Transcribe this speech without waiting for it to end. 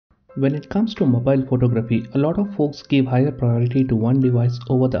When it comes to mobile photography, a lot of folks give higher priority to one device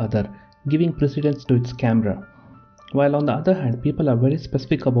over the other, giving precedence to its camera. While on the other hand, people are very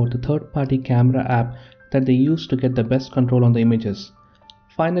specific about the third-party camera app that they use to get the best control on the images.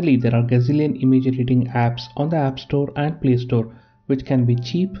 Finally, there are gazillion image editing apps on the App Store and Play Store which can be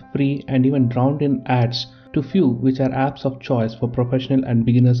cheap, free, and even drowned in ads, to few which are apps of choice for professional and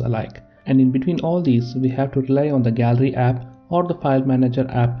beginners alike. And in between all these, we have to rely on the Gallery app or the File Manager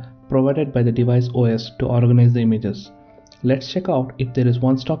app provided by the device OS to organize the images. Let's check out if there is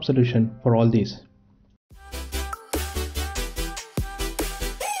one-stop solution for all these.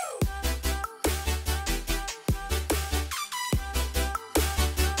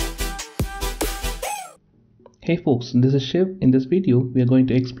 Hey folks, this is Shiv. In this video, we are going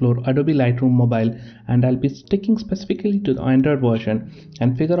to explore Adobe Lightroom Mobile, and I'll be sticking specifically to the Android version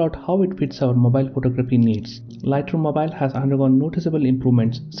and figure out how it fits our mobile photography needs. Lightroom Mobile has undergone noticeable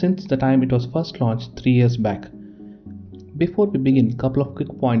improvements since the time it was first launched 3 years back. Before we begin, couple of quick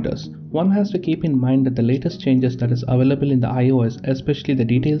pointers. One has to keep in mind that the latest changes that is available in the iOS, especially the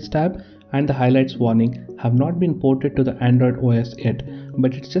Details tab and the Highlights warning, have not been ported to the Android OS yet,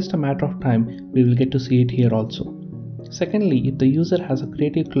 but it's just a matter of time we will get to see it here also. Secondly, if the user has a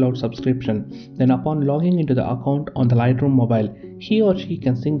Creative Cloud subscription, then upon logging into the account on the Lightroom Mobile, he or she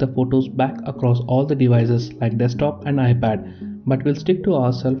can sync the photos back across all the devices like desktop and iPad, but we'll stick to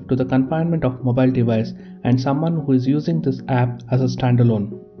ourselves to the confinement of mobile device and someone who is using this app as a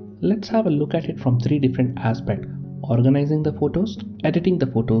standalone. Let's have a look at it from three different aspects: organizing the photos, editing the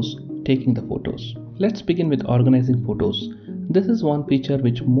photos, taking the photos. Let's begin with organizing photos. This is one feature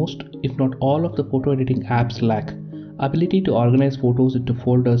which most, if not all, of the photo editing apps lack: ability to organize photos into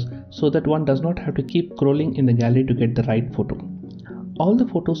folders so that one does not have to keep scrolling in the gallery to get the right photo. All the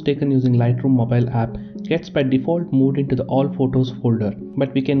photos taken using Lightroom Mobile app gets by default moved into the All Photos folder,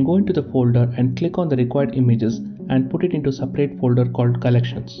 but we can go into the folder and click on the required images and put it into a separate folder called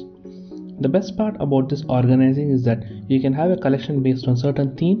Collections. The best part about this organizing is that you can have a collection based on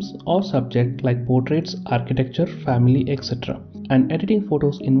certain themes or subject like portraits, architecture, family, etc. And editing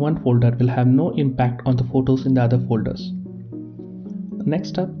photos in one folder will have no impact on the photos in the other folders.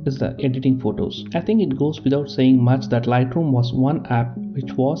 Next up is the editing photos. I think it goes without saying much that Lightroom was one app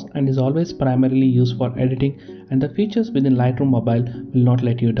which was and is always primarily used for editing, and the features within Lightroom Mobile will not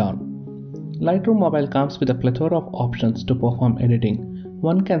let you down. Lightroom Mobile comes with a plethora of options to perform editing.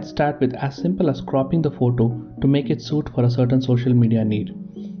 One can start with as simple as cropping the photo to make it suit for a certain social media need.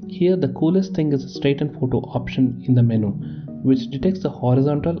 Here the coolest thing is the straighten photo option in the menu, which detects the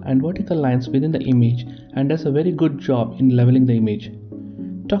horizontal and vertical lines within the image and does a very good job in leveling the image.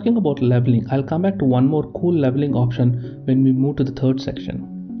 Talking about leveling, I'll come back to one more cool leveling option when we move to the third section.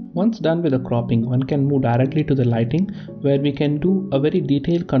 Once done with the cropping, one can move directly to the lighting, where we can do a very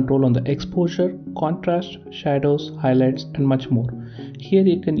detailed control on the exposure, contrast, shadows, highlights, and much more. Here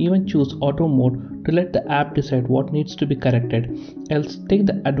you can even choose auto mode to let the app decide what needs to be corrected, else take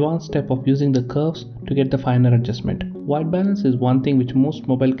the advanced step of using the curves to get the finer adjustment. White balance is one thing which most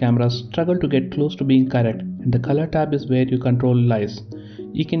mobile cameras struggle to get close to being correct, and the color tab is where your control lies.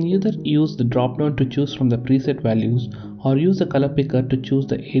 You can either use the drop down to choose from the preset values or use the color picker to choose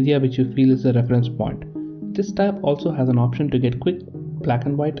the area which you feel is the reference point. This tab also has an option to get quick black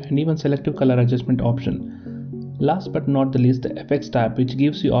and white and even selective color adjustment option. Last but not the least, the effects tab, which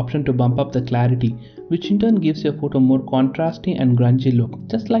gives you option to bump up the clarity, which in turn gives your photo more contrasty and grungy look.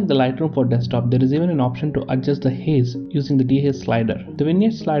 Just like the Lightroom for desktop, there is even an option to adjust the haze using the dehaze slider. The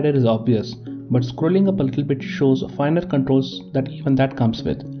vignette slider is obvious, but scrolling up a little bit shows finer controls that even that comes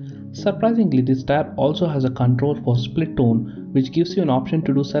with. Surprisingly, this tab also has a control for split tone, which gives you an option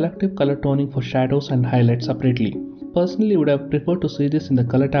to do selective color toning for shadows and highlights separately. Personally, would have preferred to see this in the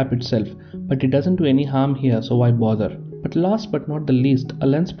color tab itself, but it doesn't do any harm here, so why bother? But last but not the least, a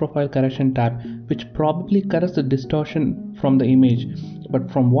lens profile correction tab, which probably corrects the distortion from the image, but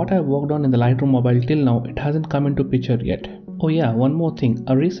from what I've worked on in the Lightroom Mobile till now, it hasn't come into picture yet. Oh yeah, one more thing,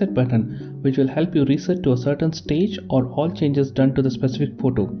 a reset button, which will help you reset to a certain stage or all changes done to the specific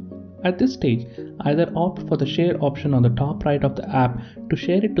photo. At this stage, either opt for the share option on the top right of the app to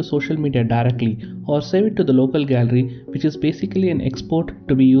share it to social media directly, or save it to the local gallery, which is basically an export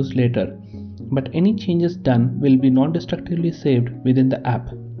to be used later. But any changes done will be non-destructively saved within the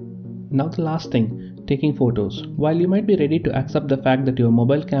app. Now the last thing, taking photos. While you might be ready to accept the fact that your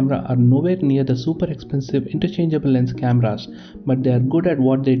mobile camera are nowhere near the super expensive interchangeable lens cameras, but they are good at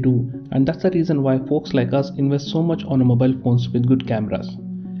what they do, and that's the reason why folks like us invest so much on mobile phones with good cameras.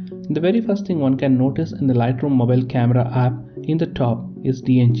 The very first thing one can notice in the Lightroom mobile camera app in the top is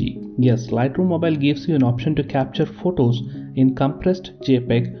DNG. Yes, Lightroom Mobile gives you an option to capture photos in compressed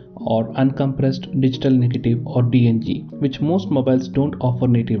JPEG or uncompressed digital negative or DNG, which most mobiles don't offer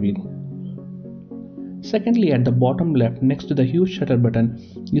natively. Secondly, at the bottom left next to the huge shutter button,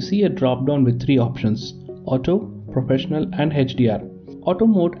 you see a drop down with three options: Auto, Professional and HDR. Auto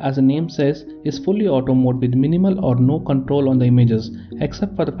mode, as the name says, is fully auto mode with minimal or no control on the images,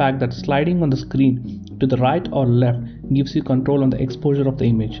 except for the fact that sliding on the screen to the right or left gives you control on the exposure of the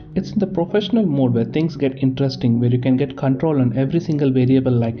image. It's in the professional mode where things get interesting, where you can get control on every single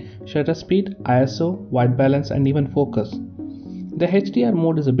variable like shutter speed, ISO, white balance and even focus. The HDR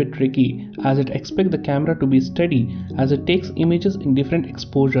mode is a bit tricky as it expects the camera to be steady as it takes images in different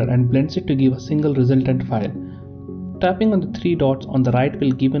exposure and blends it to give a single resultant file. Tapping on the three dots on the right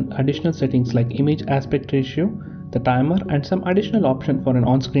will give an additional settings like image aspect ratio, the timer and some additional option for an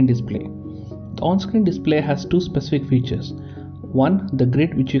on-screen display. The on-screen display has two specific features. One, the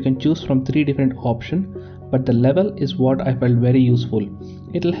grid, which you can choose from three different options, but the level is what I felt very useful.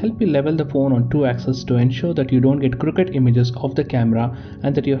 It'll help you level the phone on two axes to ensure that you don't get crooked images of the camera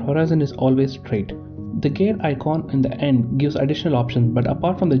and that your horizon is always straight. The gear icon in the end gives additional options, but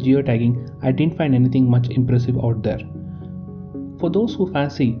apart from the geotagging, I didn't find anything much impressive out there. For those who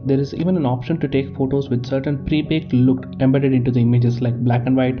fancy, there is even an option to take photos with certain pre-baked look embedded into the images like black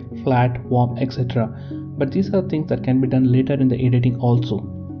and white, flat, warm, etc. But these are things that can be done later in the editing also.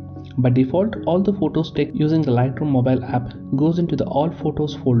 By default, all the photos taken using the Lightroom mobile app goes into the All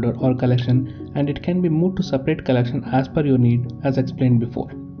Photos folder or collection, and it can be moved to separate collection as per your need, as explained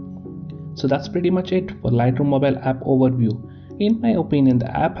before. So that's pretty much it for Lightroom mobile app overview. In my opinion,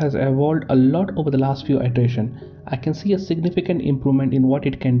 the app has evolved a lot over the last few iterations. I can see a significant improvement in what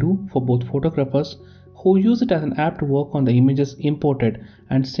it can do for both photographers who use it as an app to work on the images imported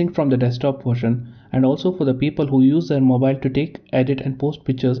and synced from the desktop version, and also for the people who use their mobile to take, edit and post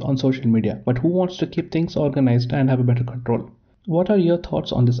pictures on social media, but who wants to keep things organized and have a better control. What are your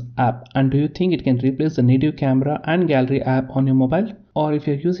thoughts on this app, and do you think it can replace the native camera and gallery app on your mobile? Or if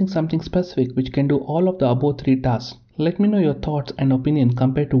you're using something specific which can do all of the above three tasks? Let me know your thoughts and opinion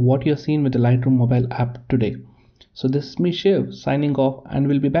compared to what you're seeing with the Lightroom mobile app today. So this is me Shiv signing off, and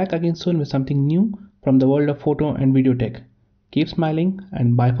we'll be back again soon with something new from the world of photo and video tech. Keep smiling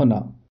and bye for now.